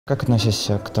Как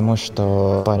относишься к тому,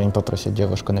 что парень попросит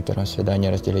девушку на первом свидании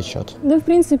разделить счет? Да, в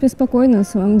принципе, спокойно на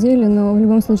самом деле, но в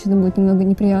любом случае это будет немного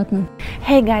неприятно.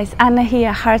 Hey guys, Anna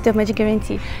here, heart of Match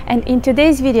Guaranty, and in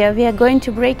today's video we are going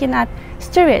to breaking up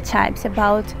stereotypes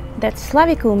about that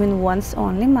Slavic woman wants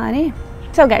only money.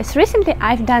 So guys, recently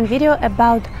I've done video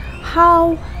about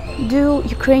how do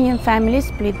Ukrainian families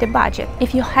split the budget.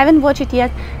 If you haven't watched it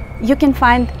yet, you can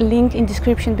find link in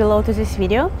description below to this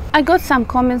video. I got some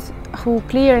comments who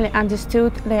clearly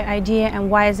understood the idea and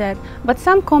why is that, but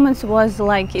some comments was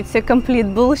like it's a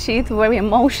complete bullshit, very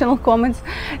emotional comments.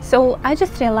 So I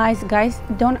just realized guys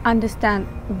don't understand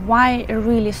why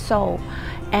really so,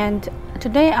 and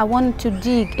today I wanted to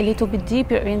dig a little bit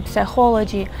deeper in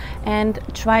psychology and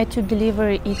try to deliver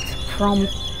it from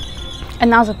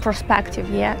another perspective,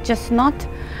 yeah, just not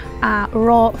a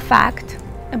raw fact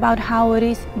about how it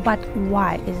is, but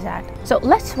why is that. So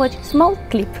let's watch a small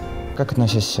clip. Как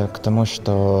относишься к тому,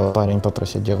 что парень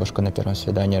попросит девушку на первом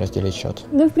свидании разделить счет?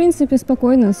 Да, в принципе,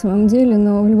 спокойно на самом деле,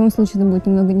 но в любом случае это будет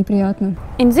немного неприятно.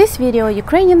 In this video,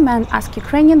 Ukrainian man ask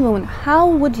Ukrainian woman, how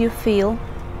would you feel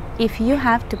if you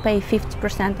have to pay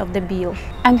 50% of the bill?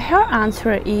 And her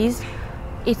answer is,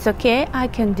 it's okay, I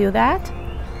can do that,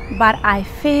 but I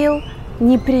feel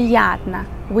неприятно,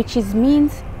 which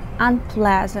means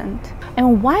unpleasant.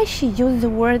 And why she used the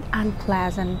word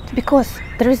unpleasant? Because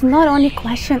there is not only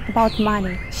question about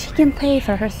money, she can pay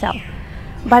for herself.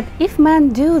 But if men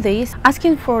do this,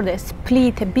 asking for the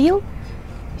split a bill,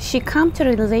 she comes to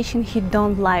realization he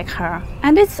don't like her.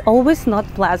 And it's always not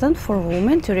pleasant for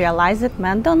women to realize that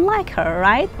men don't like her,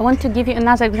 right? I want to give you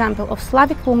another example of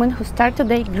Slavic woman who started to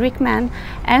date Greek man,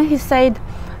 and he said,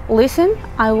 listen,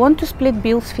 I want to split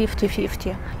bills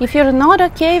 50-50. If you're not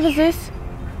okay with this,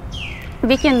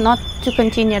 we cannot to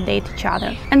continue date each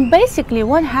other. And basically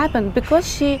what happened,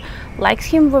 because she likes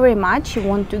him very much, she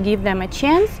wants to give them a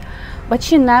chance, but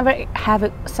she never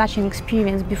had such an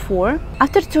experience before.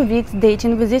 After 2 weeks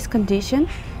dating with this condition,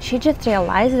 she just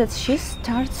realized that she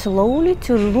starts slowly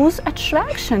to lose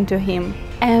attraction to him.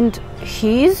 And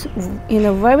he's in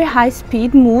a very high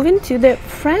speed moving to the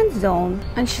friend zone.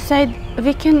 And she said,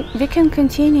 we can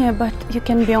continue, but you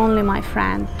can be only my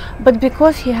friend. But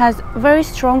because he has very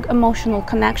strong emotional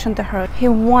connection to her, he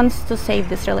wants to save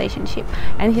this relationship.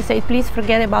 And he said, please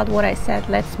forget about what I said,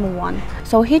 let's move on.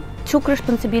 So he took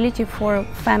responsibility for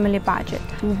family budget.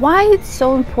 Why it's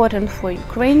so important for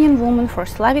Ukrainian women, for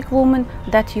Slavic women,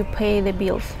 that you pay the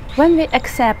bills? When we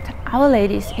accept our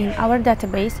ladies in our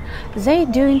database, they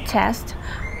doing test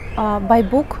by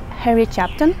book Harry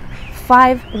Chapman,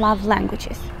 5 love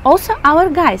languages. Also our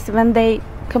guys, when they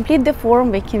complete the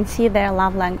form, we can see their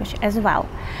love language as well.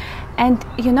 And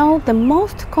you know, the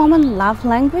most common love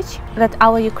language that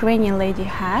our Ukrainian lady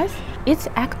has, it's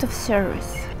act of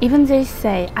service. Even they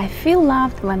say, I feel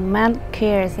loved when man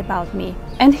cares about me.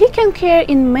 And he can care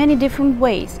in many different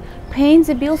ways. Paying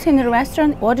the bills in a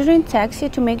restaurant, ordering taxi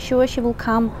to make sure she will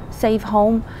come safe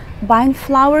home, buying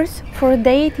flowers for a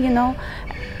date, you know.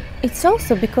 It's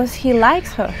also because he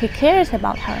likes her, he cares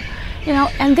about her, you know,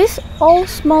 and this all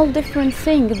small different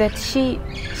thing that she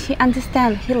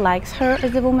understands he likes her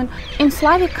as a woman. In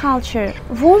Slavic culture,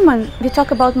 woman, we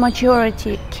talk about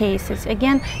majority cases,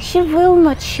 again, she will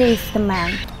not chase the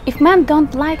man. If men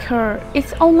don't like her,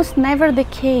 it's almost never the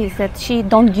case that she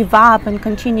don't give up and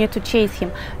continue to chase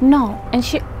him. No, and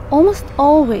she almost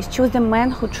always choose the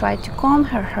man who try to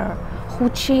conquer her, who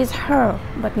chase her,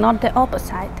 but not the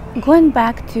opposite. Going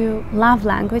back to love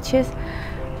languages,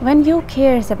 when you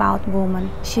cares about woman,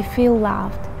 she feel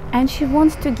loved. And she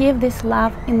wants to give this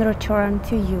love in return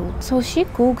to you. So she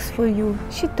cooks for you,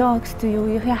 she talks to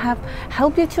you,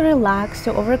 help you to relax,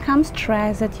 to overcome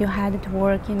stress that you had at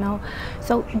work, you know.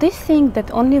 So this thing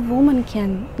that only woman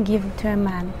can give to a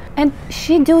man. And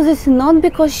she do this not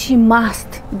because she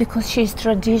must, because she's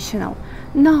traditional.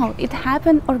 No, it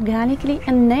happened organically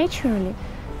and naturally.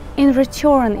 In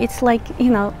return, it's like, you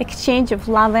know, exchange of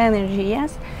love energy,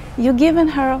 yes? You giving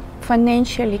her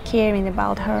financially caring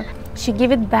about her. She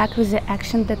give it back with the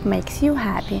action that makes you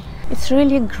happy. It's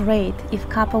really great if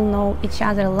couple know each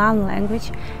other's love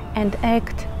language and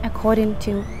act according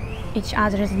to each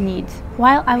other's needs.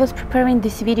 While I was preparing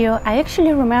this video, I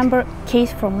actually remember a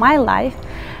case from my life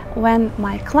when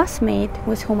my classmate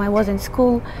with whom I was in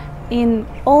school in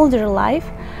older life,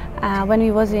 when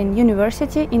we was in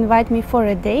university, invited me for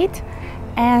a date,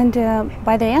 and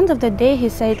by the end of the day he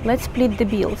said, let's split the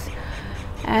bills.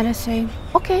 And I say,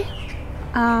 okay.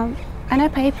 And I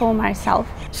pay for myself.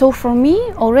 So for me,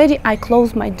 already I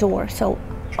closed my door. So,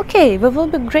 okay, we will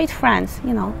be great friends,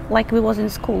 you know, like we was in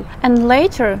school. And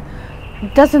later,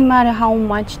 doesn't matter how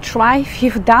much try he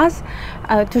does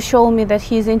to show me that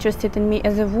he is interested in me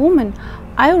as a woman,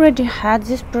 I already had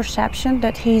this perception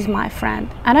that he is my friend,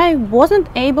 and I wasn't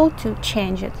able to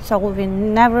change it. So we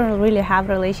never really have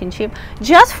a relationship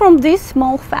just from this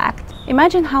small fact.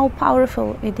 Imagine how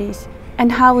powerful it is,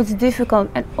 and how it's difficult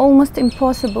and almost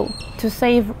impossible to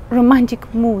save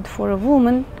romantic mood for a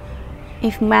woman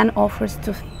if man offers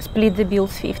to split the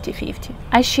bills 50-50.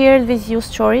 I shared with you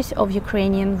stories of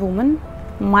Ukrainian women,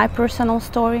 my personal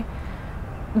story,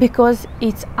 because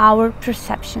it's our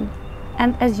perception.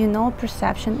 And as you know,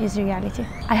 perception is reality.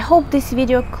 I hope this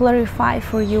video clarifies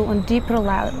for you on deeper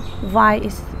level why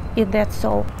is it that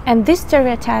so. And this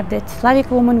stereotype that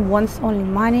Slavic woman wants only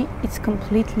money, it's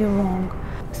completely wrong.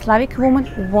 Slavic woman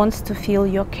wants to feel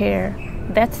your care.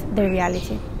 That's the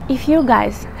reality. If you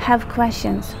guys have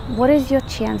questions, what is your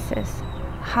chances?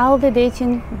 How the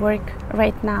dating work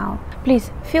right now?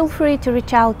 Please feel free to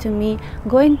reach out to me.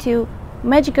 Going to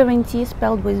Match Guaranty,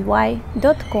 spelled with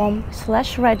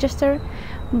y.com/register,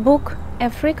 book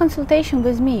a free consultation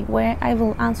with me where I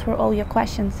will answer all your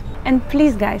questions. And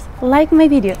please guys, like my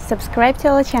video, subscribe to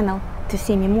our channel to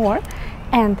see me more,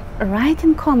 and write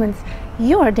in comments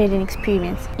your dating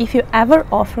experience, if you ever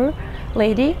offer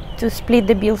lady to split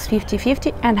the bills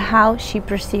 50-50 and how she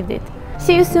perceived it.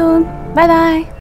 See you soon, bye bye.